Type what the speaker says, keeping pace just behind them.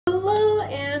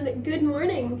and good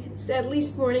morning. It's at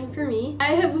least morning for me.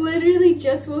 I have literally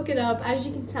just woken up. As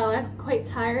you can tell, I have quite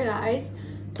tired eyes,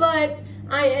 but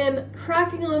I am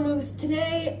cracking on with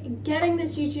today, getting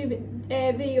this YouTube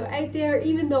video out there,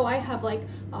 even though I have like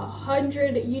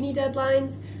 100 uni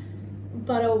deadlines,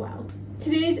 but oh well.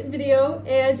 Today's video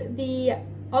is the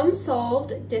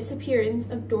Unsolved Disappearance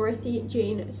of Dorothy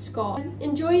Jane Scott.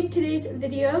 Enjoy today's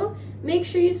video. Make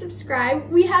sure you subscribe.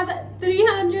 We have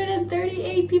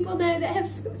 338 people now that have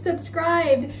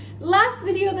subscribed. Last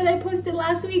video that I posted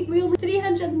last week, we only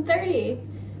 330.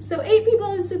 So 8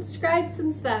 people have subscribed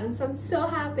since then, so I'm so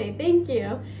happy. Thank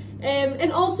you.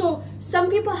 And also, some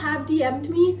people have DM'd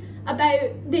me about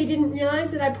they didn't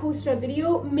realize that I posted a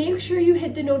video. Make sure you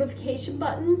hit the notification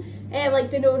button and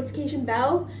like the notification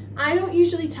bell. I don't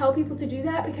usually tell people to do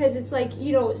that because it's like,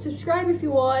 you know, subscribe if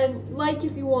you want, like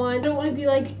if you want. I don't want to be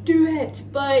like, do it.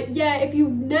 But yeah, if you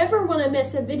never want to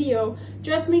miss a video,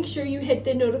 just make sure you hit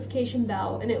the notification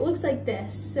bell. And it looks like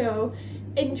this, so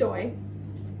enjoy.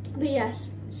 But yes,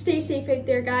 stay safe out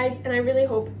there, guys, and I really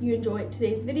hope you enjoyed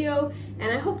today's video,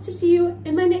 and I hope to see you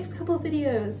in my next couple of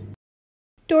videos.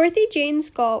 Dorothy Jane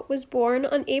Scott was born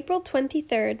on April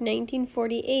 23rd,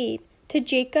 1948, to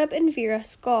Jacob and Vera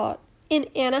Scott in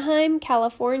Anaheim,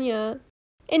 California.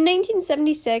 In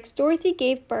 1976, Dorothy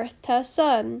gave birth to a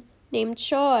son named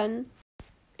Sean.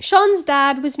 Sean's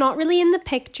dad was not really in the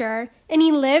picture, and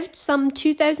he lived some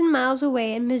 2,000 miles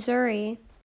away in Missouri.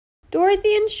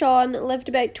 Dorothy and Sean lived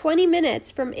about 20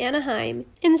 minutes from Anaheim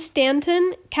in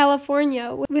Stanton,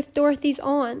 California, with Dorothy's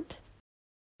aunt.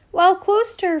 While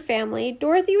close to her family,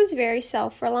 Dorothy was very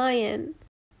self-reliant.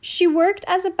 She worked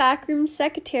as a backroom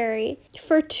secretary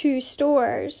for 2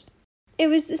 stores. It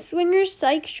was the Swingers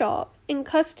Psych Shop and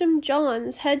Custom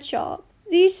John's Head Shop.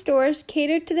 These stores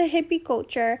catered to the hippie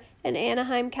culture in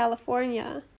Anaheim,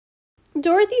 California.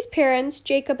 Dorothy's parents,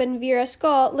 Jacob and Vera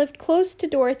Scott, lived close to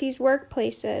Dorothy's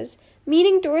workplaces,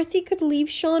 meaning Dorothy could leave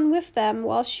Sean with them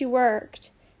while she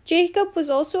worked. Jacob was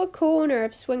also a co-owner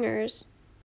of Swingers.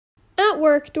 At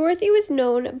work, Dorothy was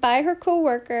known by her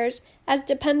coworkers as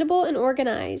dependable and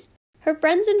organized. Her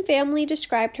friends and family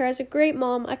described her as a great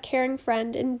mom, a caring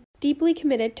friend, and deeply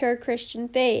committed to her Christian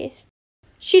faith.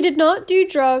 She did not do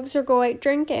drugs or go out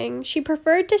drinking. She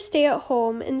preferred to stay at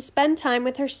home and spend time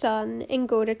with her son and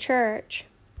go to church.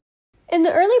 In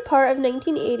the early part of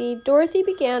 1980, Dorothy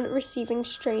began receiving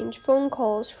strange phone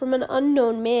calls from an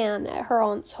unknown man at her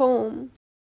aunt's home.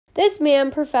 This man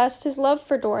professed his love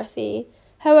for Dorothy.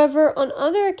 However, on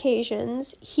other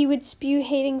occasions, he would spew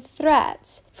hating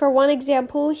threats. For one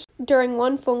example, during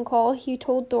one phone call, he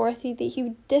told Dorothy that he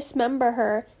would dismember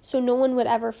her so no one would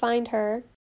ever find her.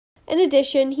 In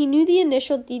addition, he knew the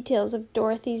initial details of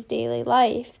Dorothy's daily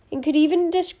life and could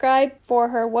even describe for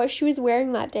her what she was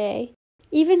wearing that day.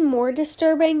 Even more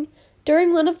disturbing,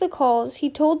 during one of the calls,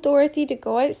 he told Dorothy to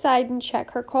go outside and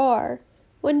check her car.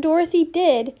 When Dorothy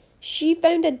did, she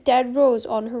found a dead rose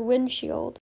on her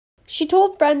windshield. She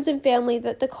told friends and family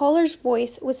that the caller's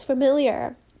voice was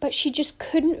familiar, but she just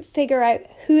couldn't figure out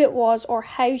who it was or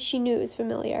how she knew it was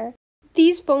familiar.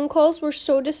 These phone calls were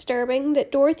so disturbing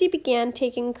that Dorothy began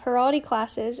taking karate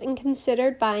classes and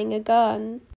considered buying a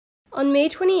gun. On May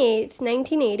 28,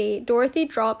 1980, Dorothy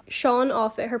dropped Sean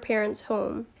off at her parents'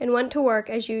 home and went to work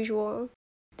as usual.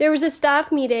 There was a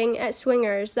staff meeting at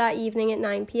Swingers that evening at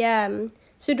 9 p.m.,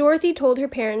 so Dorothy told her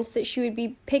parents that she would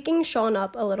be picking Sean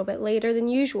up a little bit later than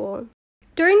usual.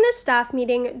 During this staff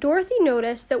meeting, Dorothy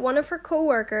noticed that one of her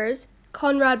co-workers,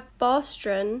 Conrad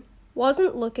Bostrom,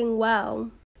 wasn't looking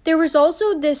well. There was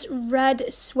also this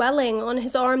red swelling on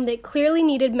his arm that clearly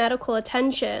needed medical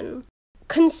attention.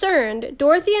 Concerned,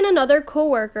 Dorothy and another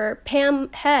co-worker, Pam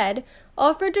Head,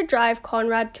 offered to drive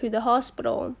Conrad to the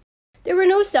hospital. There were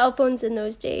no cell phones in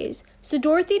those days, so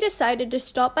Dorothy decided to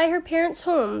stop by her parents'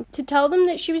 home to tell them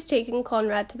that she was taking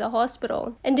Conrad to the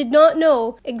hospital, and did not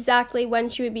know exactly when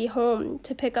she would be home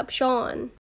to pick up Sean.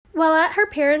 While at her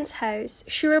parents' house,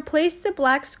 she replaced the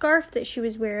black scarf that she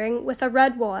was wearing with a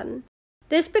red one.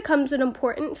 This becomes an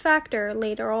important factor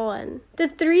later on. The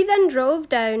 3 then drove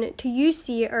down to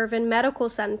UC Irvine Medical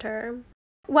Center.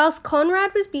 Whilst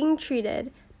Conrad was being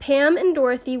treated, Pam and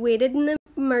Dorothy waited in the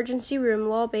emergency room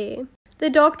lobby. The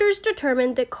doctors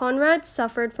determined that Conrad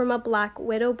suffered from a black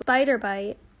widow spider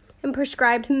bite and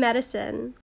prescribed him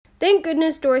medicine. Thank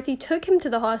goodness Dorothy took him to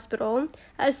the hospital,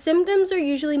 as symptoms are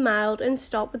usually mild and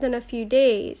stop within a few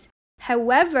days.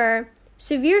 However,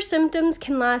 severe symptoms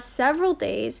can last several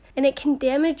days, and it can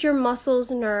damage your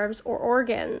muscles, nerves, or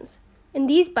organs. And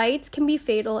these bites can be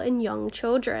fatal in young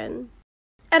children.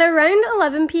 At around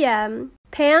 11 p.m.,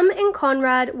 Pam and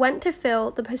Conrad went to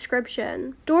fill the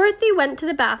prescription. Dorothy went to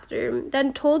the bathroom,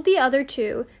 then told the other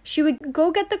two she would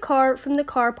go get the car from the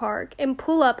car park and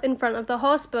pull up in front of the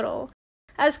hospital,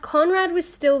 as Conrad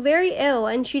was still very ill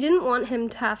and she didn't want him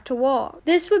to have to walk.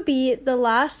 This would be the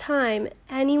last time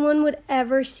anyone would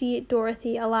ever see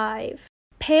Dorothy alive.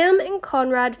 Pam and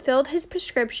Conrad filled his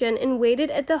prescription and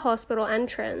waited at the hospital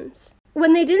entrance.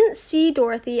 When they didn't see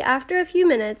Dorothy after a few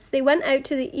minutes, they went out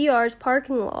to the ER's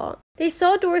parking lot. They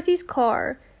saw Dorothy's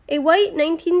car, a white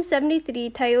 1973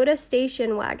 Toyota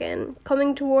station wagon,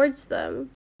 coming towards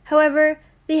them. However,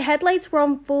 the headlights were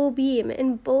on full beam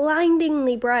and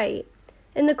blindingly bright,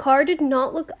 and the car did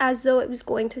not look as though it was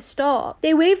going to stop.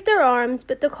 They waved their arms,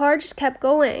 but the car just kept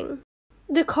going.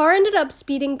 The car ended up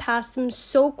speeding past them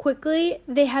so quickly,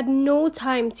 they had no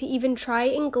time to even try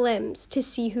and glimpse to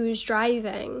see who was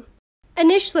driving.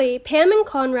 Initially, Pam and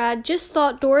Conrad just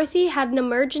thought Dorothy had an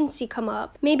emergency come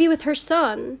up, maybe with her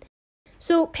son.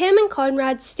 So Pam and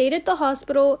Conrad stayed at the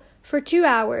hospital for 2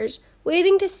 hours,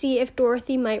 waiting to see if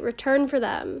Dorothy might return for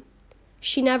them.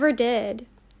 She never did.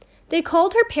 They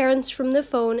called her parents from the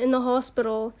phone in the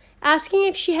hospital, asking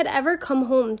if she had ever come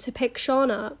home to pick Sean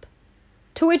up,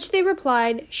 to which they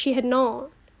replied she had not.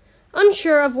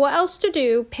 Unsure of what else to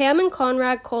do, Pam and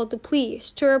Conrad called the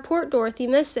police to report Dorothy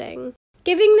missing.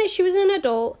 Given that she was an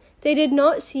adult, they did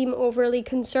not seem overly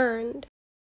concerned.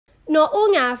 Not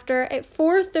long after, at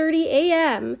 4:30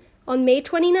 a.m. on May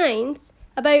 29th,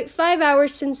 about 5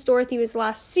 hours since Dorothy was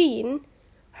last seen,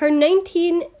 her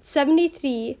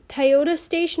 1973 Toyota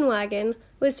station wagon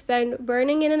was found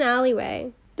burning in an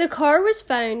alleyway. The car was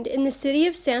found in the city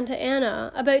of Santa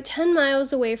Ana, about 10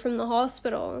 miles away from the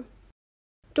hospital.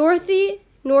 Dorothy,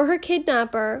 nor her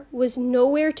kidnapper, was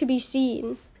nowhere to be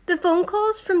seen. The phone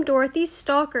calls from Dorothy's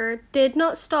stalker did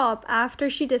not stop after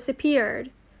she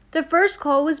disappeared. The first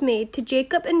call was made to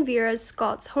Jacob and Vera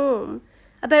Scott's home,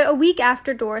 about a week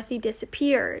after Dorothy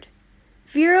disappeared.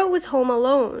 Vera was home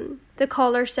alone. The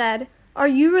caller said, "Are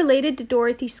you related to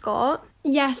Dorothy Scott?"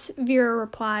 "Yes," Vera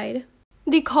replied.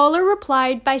 The caller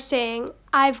replied by saying,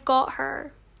 "I've got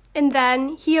her," and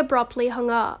then he abruptly hung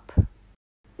up.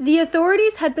 The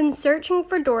authorities had been searching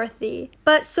for Dorothy,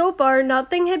 but so far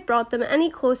nothing had brought them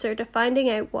any closer to finding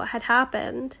out what had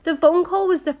happened. The phone call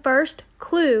was the first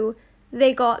clue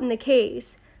they got in the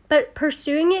case, but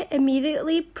pursuing it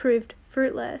immediately proved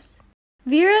fruitless.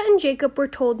 Vera and Jacob were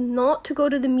told not to go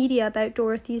to the media about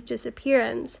Dorothy's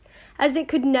disappearance, as it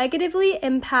could negatively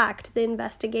impact the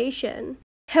investigation.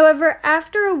 However,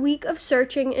 after a week of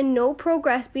searching and no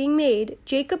progress being made,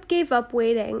 Jacob gave up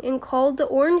waiting and called the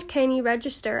Orange County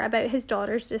Register about his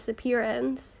daughter's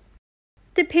disappearance.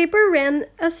 The paper ran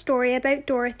a story about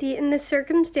Dorothy and the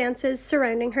circumstances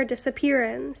surrounding her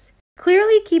disappearance.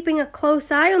 Clearly keeping a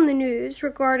close eye on the news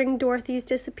regarding Dorothy's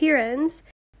disappearance,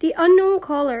 the unknown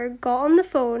caller got on the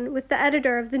phone with the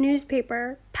editor of the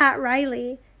newspaper, Pat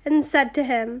Riley, and said to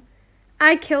him,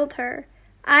 "I killed her.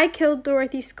 I killed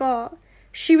Dorothy Scott.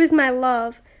 She was my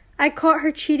love. I caught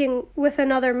her cheating with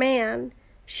another man.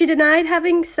 She denied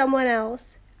having someone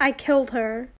else. I killed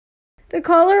her." The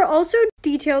caller also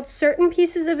detailed certain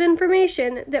pieces of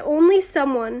information that only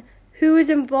someone who was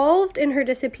involved in her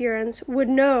disappearance would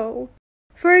know.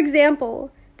 For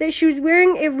example, that she was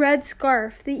wearing a red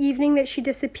scarf the evening that she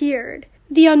disappeared.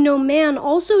 The unknown man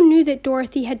also knew that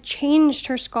Dorothy had changed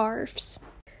her scarves,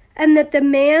 and that the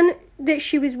man that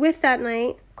she was with that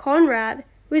night, Conrad,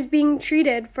 was being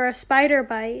treated for a spider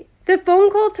bite. The phone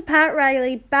call to Pat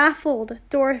Riley baffled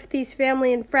Dorothy's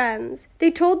family and friends.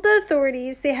 They told the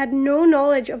authorities they had no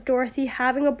knowledge of Dorothy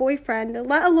having a boyfriend,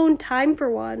 let alone time for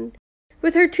one,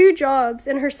 with her 2 jobs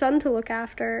and her son to look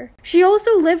after. She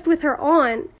also lived with her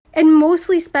aunt and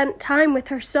mostly spent time with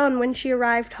her son when she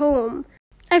arrived home.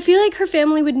 I feel like her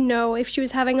family would know if she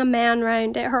was having a man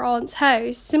round at her aunt's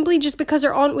house, simply just because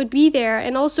her aunt would be there,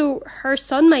 and also her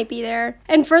son might be there.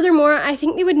 And furthermore, I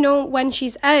think they would know when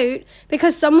she's out,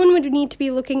 because someone would need to be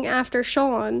looking after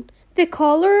Sean. The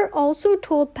caller also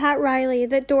told Pat Riley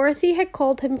that Dorothy had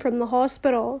called him from the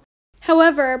hospital.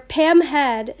 However, Pam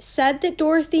Head said that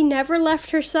Dorothy never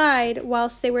left her side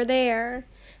whilst they were there.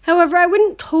 However, I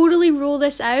wouldn't totally rule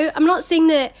this out. I'm not saying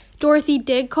that Dorothy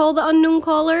did call the unknown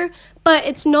caller, but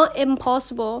it's not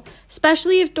impossible,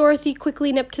 especially if Dorothy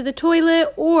quickly nipped to the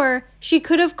toilet, or she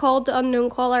could have called the unknown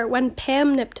caller when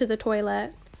Pam nipped to the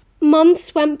toilet.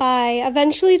 Months went by,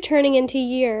 eventually turning into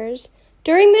years.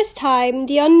 During this time,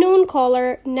 the unknown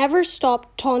caller never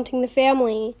stopped taunting the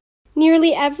family.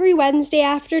 Nearly every Wednesday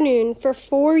afternoon for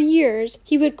 4 years,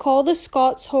 he would call the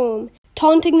Scotts home,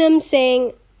 taunting them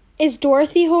saying, "Is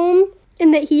Dorothy home?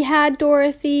 and that he had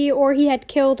Dorothy or he had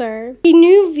killed her. He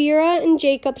knew Vera and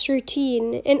Jacob's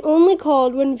routine and only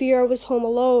called when Vera was home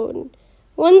alone.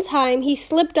 One time, he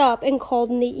slipped up and called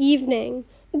in the evening.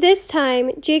 This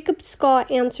time, Jacob Scott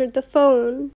answered the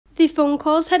phone. The phone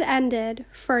calls had ended,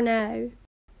 for now.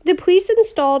 The police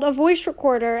installed a voice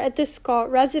recorder at the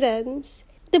Scott residence.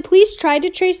 The police tried to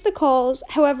trace the calls,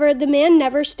 however, the man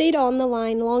never stayed on the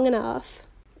line long enough.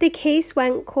 The case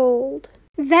went cold.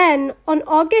 Then, on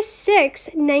August 6,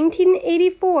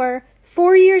 1984,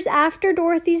 4 years after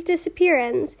Dorothy's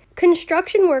disappearance,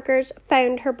 construction workers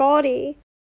found her body.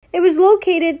 It was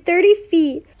located 30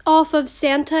 feet off of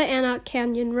Santa Ana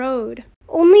Canyon Road.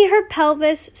 Only her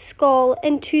pelvis, skull,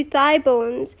 and 2 thigh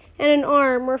bones and an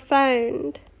arm were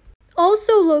found.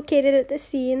 Also located at the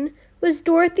scene was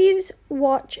Dorothy's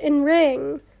watch and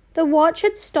ring. The watch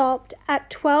had stopped at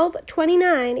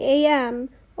 12:29 a.m.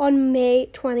 on May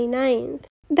 29th.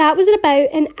 That was about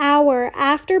an hour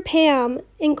after Pam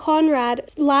and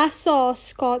Conrad last saw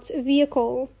Scott's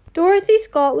vehicle. Dorothy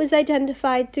Scott was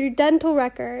identified through dental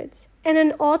records, and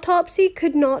an autopsy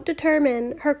could not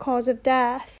determine her cause of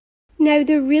death. Now,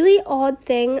 the really odd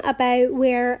thing about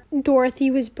where Dorothy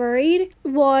was buried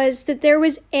was that there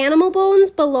was animal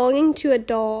bones belonging to a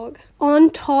dog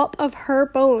on top of her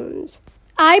bones.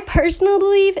 I personally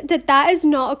believe that that is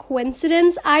not a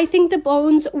coincidence. I think the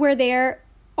bones were there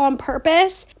on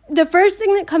purpose. The first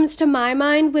thing that comes to my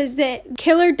mind was that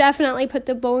killer definitely put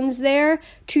the bones there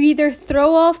to either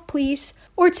throw off police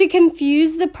or to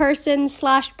confuse the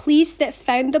person/police that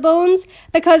found the bones,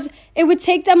 because it would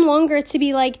take them longer to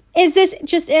be like, is this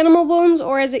just animal bones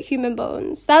or is it human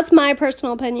bones? That's my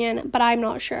personal opinion, but I'm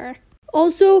not sure.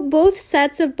 Also, both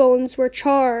sets of bones were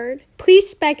charred. Police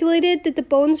speculated that the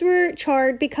bones were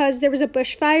charred because there was a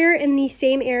bushfire in the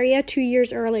same area 2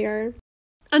 years earlier.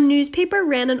 A newspaper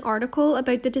ran an article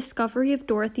about the discovery of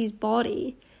Dorothy's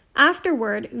body.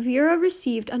 Afterward, Vera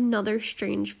received another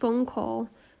strange phone call.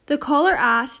 The caller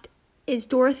asked, "Is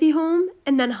Dorothy home?"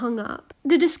 and then hung up.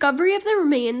 The discovery of the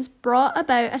remains brought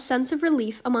about a sense of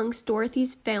relief amongst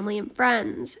Dorothy's family and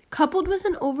friends, coupled with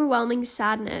an overwhelming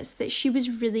sadness that she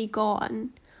was really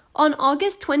gone. On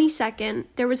August 22nd,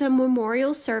 there was a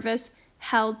memorial service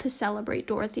held to celebrate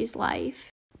Dorothy's life.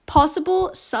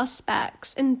 Possible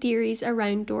suspects and theories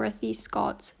around Dorothy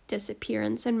Scott's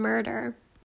disappearance and murder.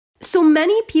 So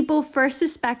many people first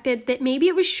suspected that maybe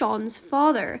it was Sean's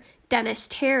father, Dennis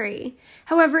Terry.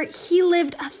 However, he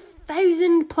lived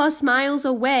 1,000+ miles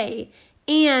away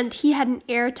and he had an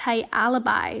airtight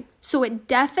alibi, so it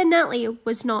definitely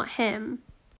was not him.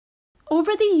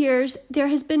 Over the years, there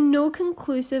has been no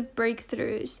conclusive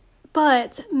breakthroughs,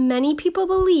 but many people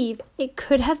believe it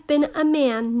could have been a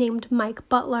man named Mike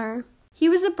Butler. He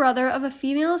was the brother of a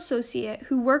female associate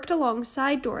who worked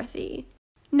alongside Dorothy.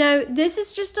 Now, this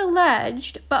is just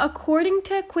alleged, but according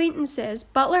to acquaintances,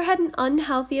 Butler had an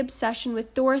unhealthy obsession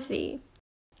with Dorothy.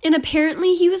 And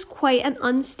apparently he was quite an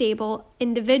unstable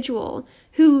individual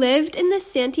who lived in the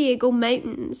Santiago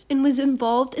Mountains and was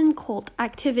involved in cult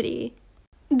activity.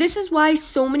 This is why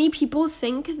so many people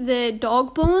think the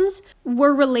dog bones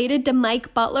were related to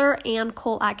Mike Butler and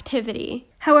cult activity.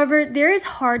 However, there is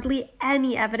hardly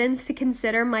any evidence to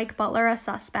consider Mike Butler a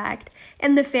suspect,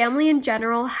 and the family in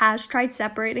general has tried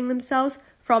separating themselves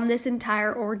from this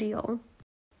entire ordeal.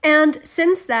 And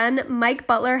since then, Mike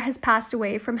Butler has passed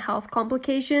away from health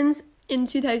complications in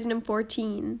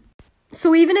 2014.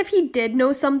 So even if he did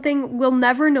know something, we'll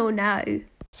never know now.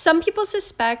 Some people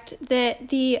suspect that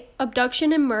the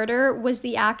abduction and murder was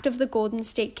the act of the Golden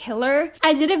State Killer.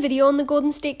 I did a video on the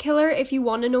Golden State Killer if you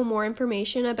want to know more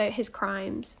information about his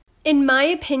crimes. In my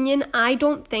opinion, I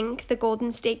don't think the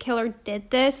Golden State Killer did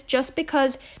this, just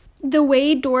because the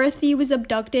way Dorothy was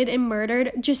abducted and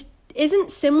murdered just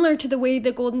isn't similar to the way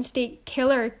the Golden State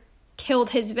Killer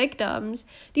killed his victims.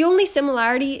 The only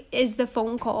similarity is the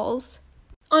phone calls.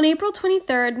 On April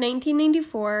 23rd,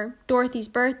 1994, Dorothy's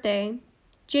birthday,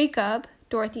 Jacob,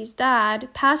 Dorothy's dad,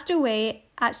 passed away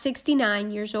at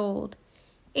 69 years old.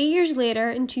 8 years later,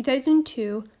 in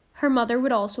 2002, her mother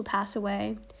would also pass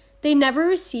away. They never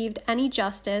received any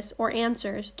justice or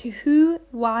answers to who,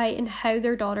 why, and how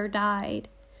their daughter died.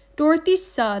 Dorothy's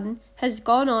son has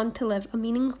gone on to live a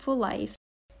meaningful life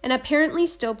and apparently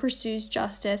still pursues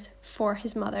justice for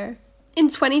his mother. In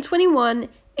 2021,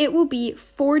 it will be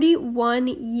 41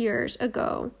 years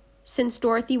ago since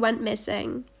Dorothy went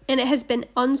missing, and it has been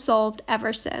unsolved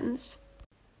ever since.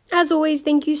 As always,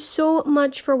 thank you so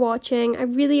much for watching. I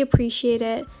really appreciate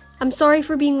it. I'm sorry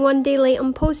for being 1 day late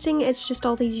on posting. It's just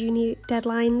all these unique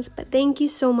deadlines, but thank you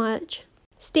so much.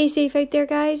 Stay safe out there,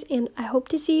 guys, and I hope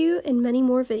to see you in many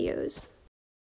more videos.